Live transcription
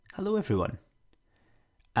Hello, everyone,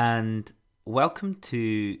 and welcome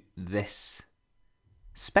to this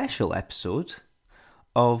special episode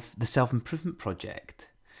of the Self Improvement Project.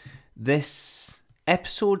 This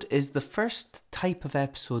episode is the first type of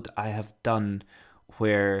episode I have done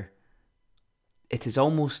where it is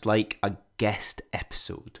almost like a guest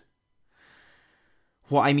episode.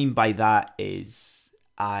 What I mean by that is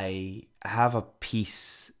I have a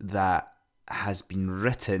piece that has been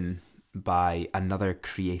written by another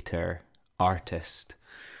creator, artist,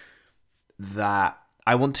 that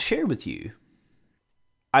I want to share with you.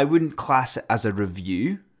 I wouldn't class it as a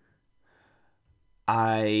review.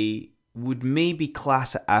 I would maybe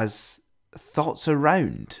class it as thoughts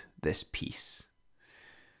around this piece.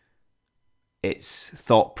 It's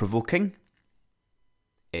thought-provoking.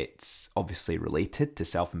 It's obviously related to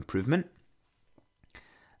self-improvement.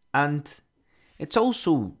 And it's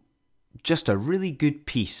also just a really good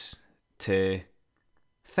piece to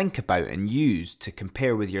think about and use to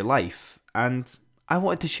compare with your life, and I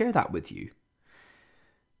wanted to share that with you.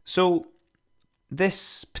 So,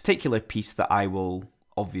 this particular piece that I will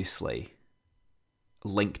obviously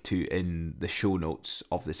link to in the show notes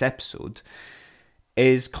of this episode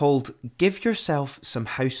is called Give Yourself Some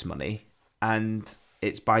House Money, and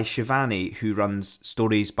it's by Shivani, who runs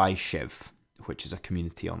Stories by Shiv, which is a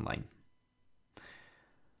community online.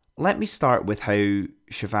 Let me start with how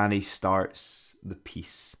Shivani starts the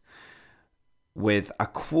piece with a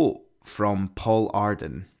quote from Paul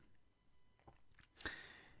Arden.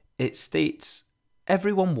 It states,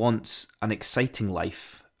 "Everyone wants an exciting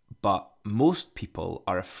life, but most people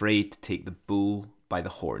are afraid to take the bull by the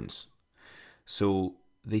horns. So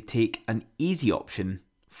they take an easy option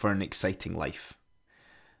for an exciting life.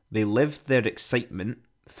 They live their excitement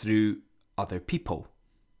through other people."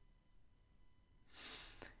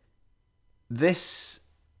 This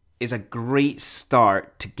is a great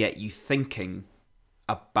start to get you thinking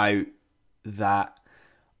about that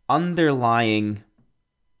underlying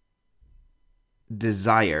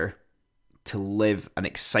desire to live an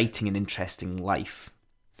exciting and interesting life,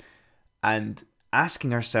 and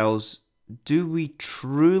asking ourselves, do we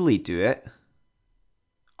truly do it?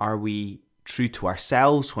 Are we true to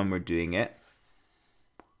ourselves when we're doing it?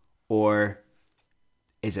 Or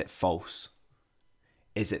is it false?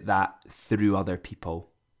 Is it that through other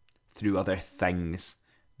people, through other things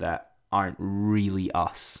that aren't really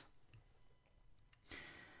us?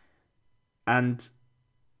 And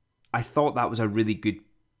I thought that was a really good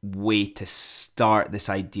way to start this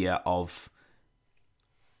idea of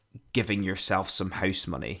giving yourself some house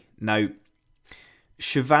money. Now,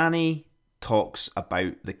 Shivani talks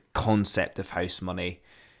about the concept of house money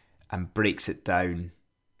and breaks it down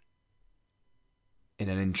in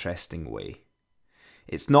an interesting way.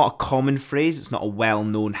 It's not a common phrase, it's not a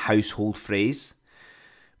well-known household phrase,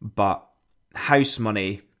 but house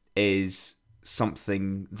money is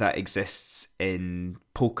something that exists in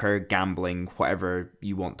poker, gambling, whatever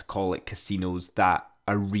you want to call it, casinos, that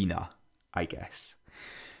arena, I guess.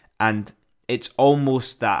 And it's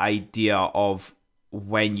almost that idea of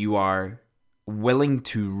when you are willing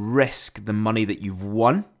to risk the money that you've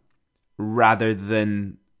won rather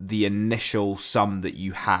than the initial sum that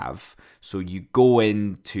you have. So you go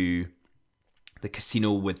into the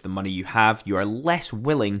casino with the money you have, you are less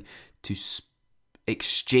willing to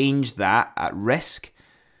exchange that at risk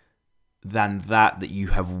than that you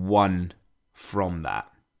have won from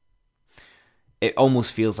that. It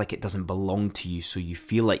almost feels like it doesn't belong to you, so you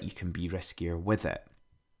feel like you can be riskier with it.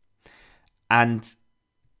 And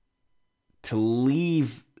to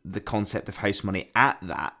leave the concept of house money at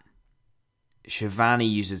that, Shivani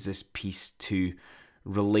uses this piece to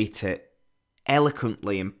relate it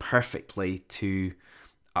eloquently and perfectly to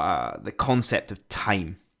the concept of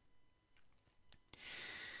time.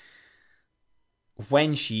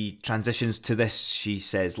 When she transitions to this, she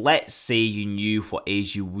says, let's say you knew what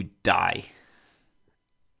age you would die.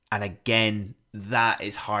 And again, that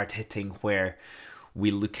is hard hitting, where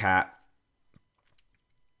we look at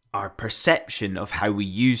our perception of how we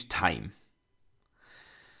use time.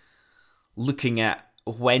 Looking at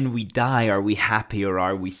when we die, are we happy or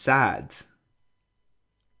are we sad?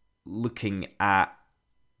 Looking at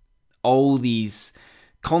all these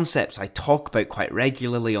concepts I talk about quite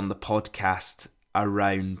regularly on the podcast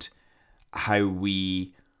around how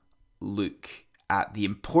we look at the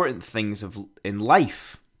important things in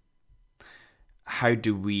life. How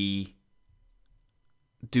do we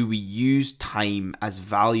use time as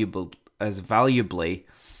valuably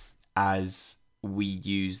as we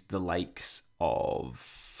use the likes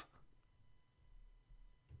of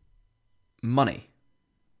money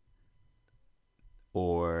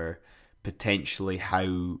or potentially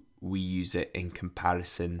how we use it in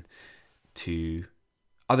comparison to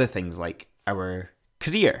other things like our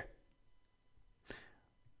career.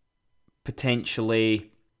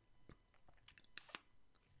 Potentially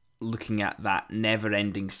looking at that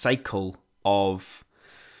never-ending cycle of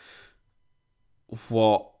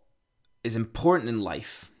what is important in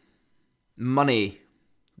life. Money,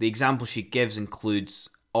 the example she gives includes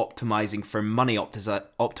optimizing for money,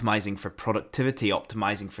 optimizing for productivity,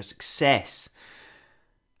 optimizing for success.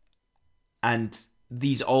 And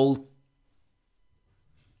these all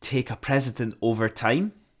take a precedent over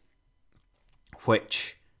time,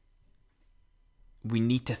 which we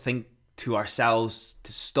need to think to ourselves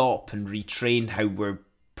to stop and retrain how we're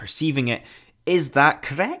perceiving it. Is that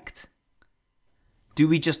correct? Do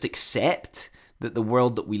we just accept that the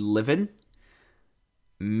world that we live in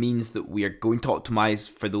means that we are going to optimize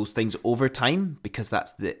for those things over time because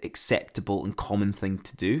that's the acceptable and common thing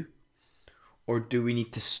to do? Or do we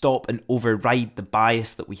need to stop and override the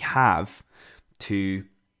bias that we have to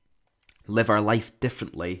live our life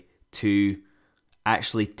differently, to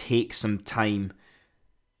actually take some time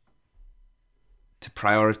to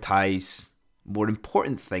prioritize more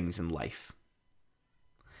important things in life?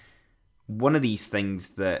 One of these things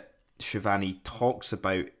that Shivani talks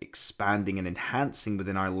about expanding and enhancing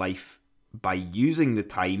within our life by using the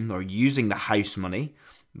time or using the house money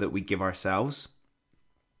that we give ourselves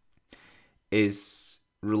is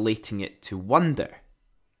relating it to wonder,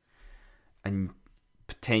 and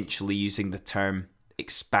potentially using the term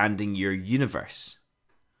expanding your universe.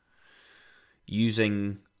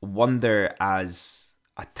 Using wonder as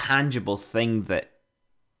a tangible thing that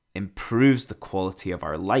improves the quality of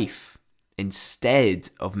our life instead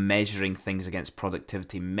of measuring things against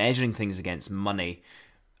productivity, measuring things against money,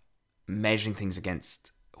 measuring things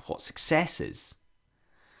against what success is.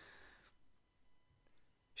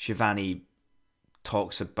 Shivani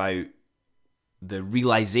talks about the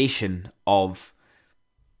realization of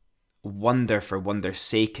wonder for wonder's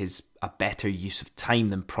sake is a better use of time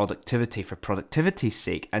than productivity for productivity's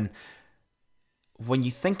sake. And when you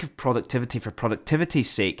think of productivity for productivity's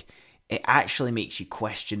sake, it actually makes you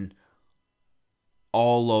question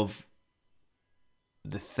all of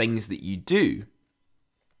the things that you do.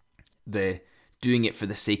 The doing it for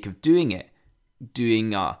the sake of doing it,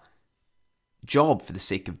 doing a job for the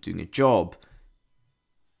sake of doing a job,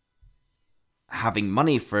 having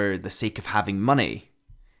money for the sake of having money.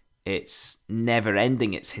 It's never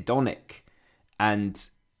ending, it's hedonic. And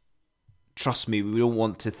trust me, we don't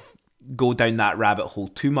want to go down that rabbit hole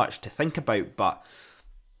too much to think about, but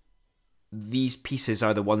these pieces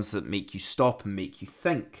are the ones that make you stop and make you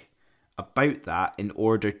think about that in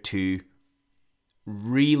order to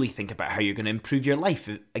really think about how you're going to improve your life.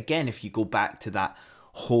 Again, if you go back to that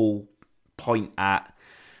whole point at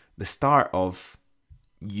the start of,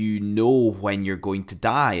 you know when you're going to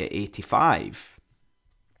die at 85.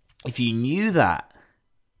 If you knew that,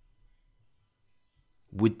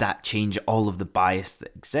 would that change all of the bias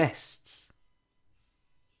that exists?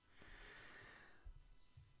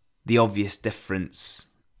 The obvious difference,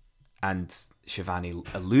 and Shivani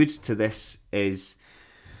alludes to this, is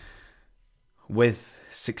with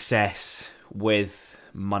success, with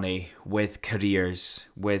money, with careers,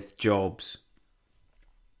 with jobs.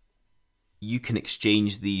 You can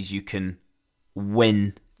exchange these, you can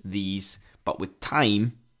win these, but with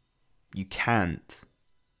time, you can't.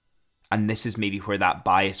 And this is maybe where that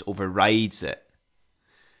bias overrides it.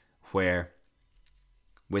 Where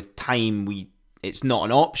with time, it's not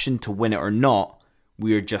an option to win it or not.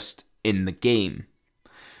 We're just in the game.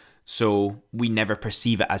 So we never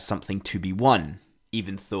perceive it as something to be won,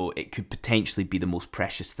 even though it could potentially be the most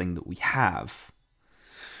precious thing that we have.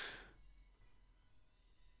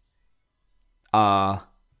 A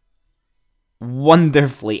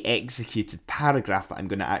wonderfully executed paragraph that I'm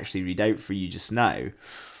going to actually read out for you just now,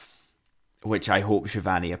 which I hope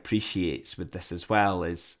Shivani appreciates with this as well,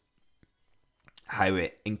 is how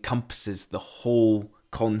it encompasses the whole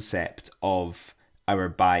concept of our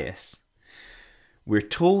bias. We're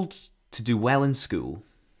told to do well in school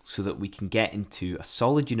so that we can get into a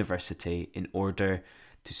solid university in order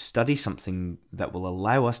to study something that will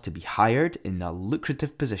allow us to be hired in a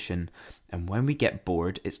lucrative position, and when we get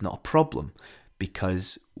bored, it's not a problem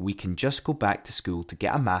because we can just go back to school to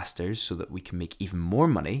get a master's so that we can make even more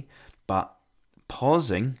money. But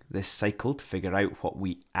pausing this cycle to figure out what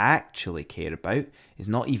we actually care about is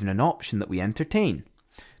not even an option that we entertain,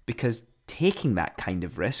 because taking that kind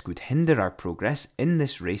of risk would hinder our progress in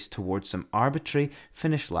this race towards some arbitrary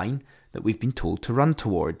finish line that we've been told to run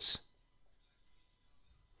towards.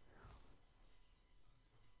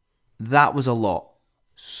 That was a lot.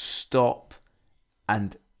 stop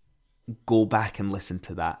and go back and listen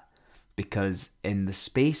to that, because in the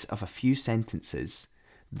space of a few sentences,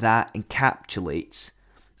 that encapsulates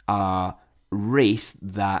a race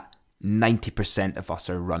that 90% of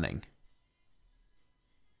us are running.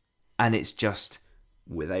 And it's just,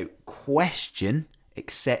 without question,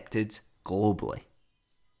 accepted globally.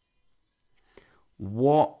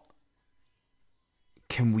 What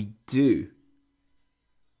can we do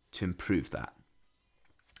to improve that?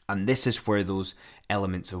 And this is where those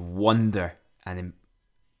elements of wonder and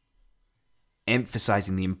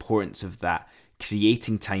emphasizing the importance of that,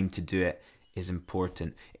 creating time to do it, is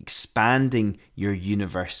important. Expanding your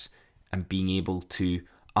universe and being able to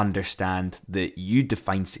understand that you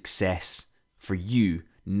define success for you,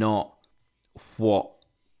 not what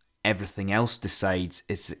everything else decides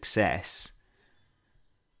is success.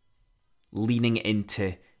 Leaning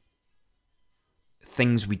into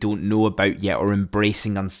things we don't know about yet, or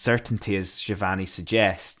embracing uncertainty, as Shivani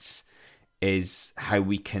suggests, is how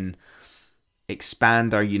we can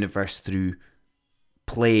expand our universe through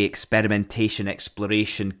play, experimentation,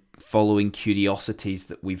 exploration, following curiosities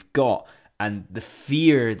that we've got. And the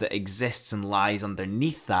fear that exists and lies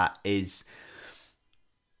underneath that is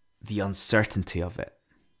the uncertainty of it,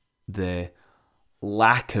 the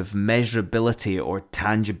lack of measurability or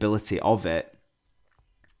tangibility of it.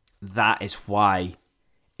 That is why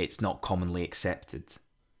it's not commonly accepted.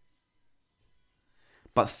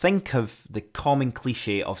 But think of the common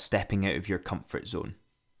cliche of stepping out of your comfort zone.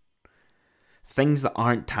 Things that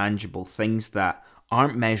aren't tangible, things that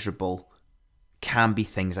aren't measurable, can be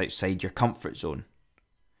things outside your comfort zone.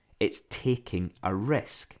 It's taking a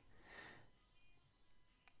risk.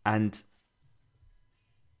 And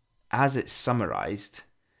as it's summarised,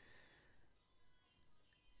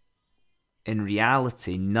 in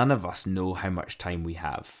reality, none of us know how much time we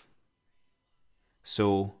have.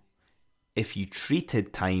 So if you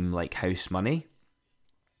treated time like house money,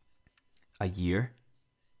 a year,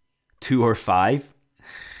 2 or 5,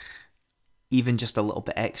 even just a little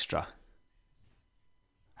bit extra,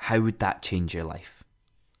 how would that change your life?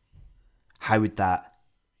 How would that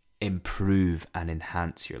improve and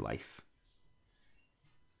enhance your life?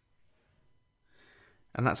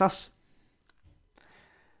 And that's us.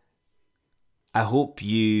 I hope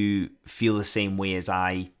you feel the same way as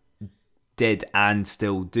I did and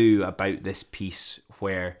still do about this piece,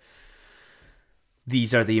 where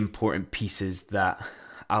these are the important pieces that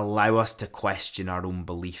allow us to question our own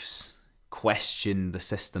beliefs, question the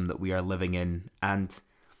system that we are living in, and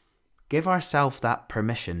give ourselves that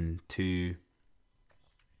permission to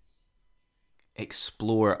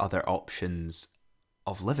explore other options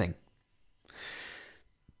of living.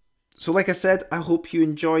 So like I said, I hope you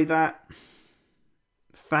enjoy that.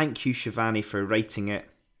 Thank you, Shivani, for writing it.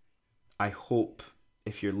 I hope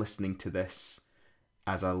if you're listening to this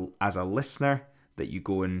as a listener, that you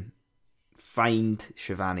go and find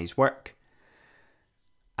Shivani's work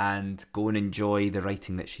and go and enjoy the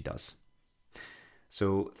writing that she does.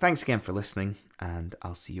 So thanks again for listening, and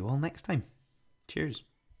I'll see you all next time. Cheers.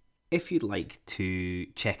 If you'd like to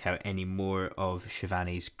check out any more of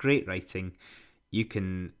Shivani's great writing, you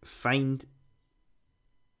can find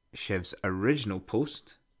Shiv's original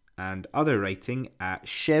post and other writing at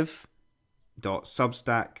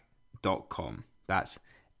shiv.substack.com. That's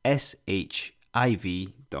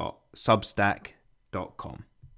shiv.substack.com.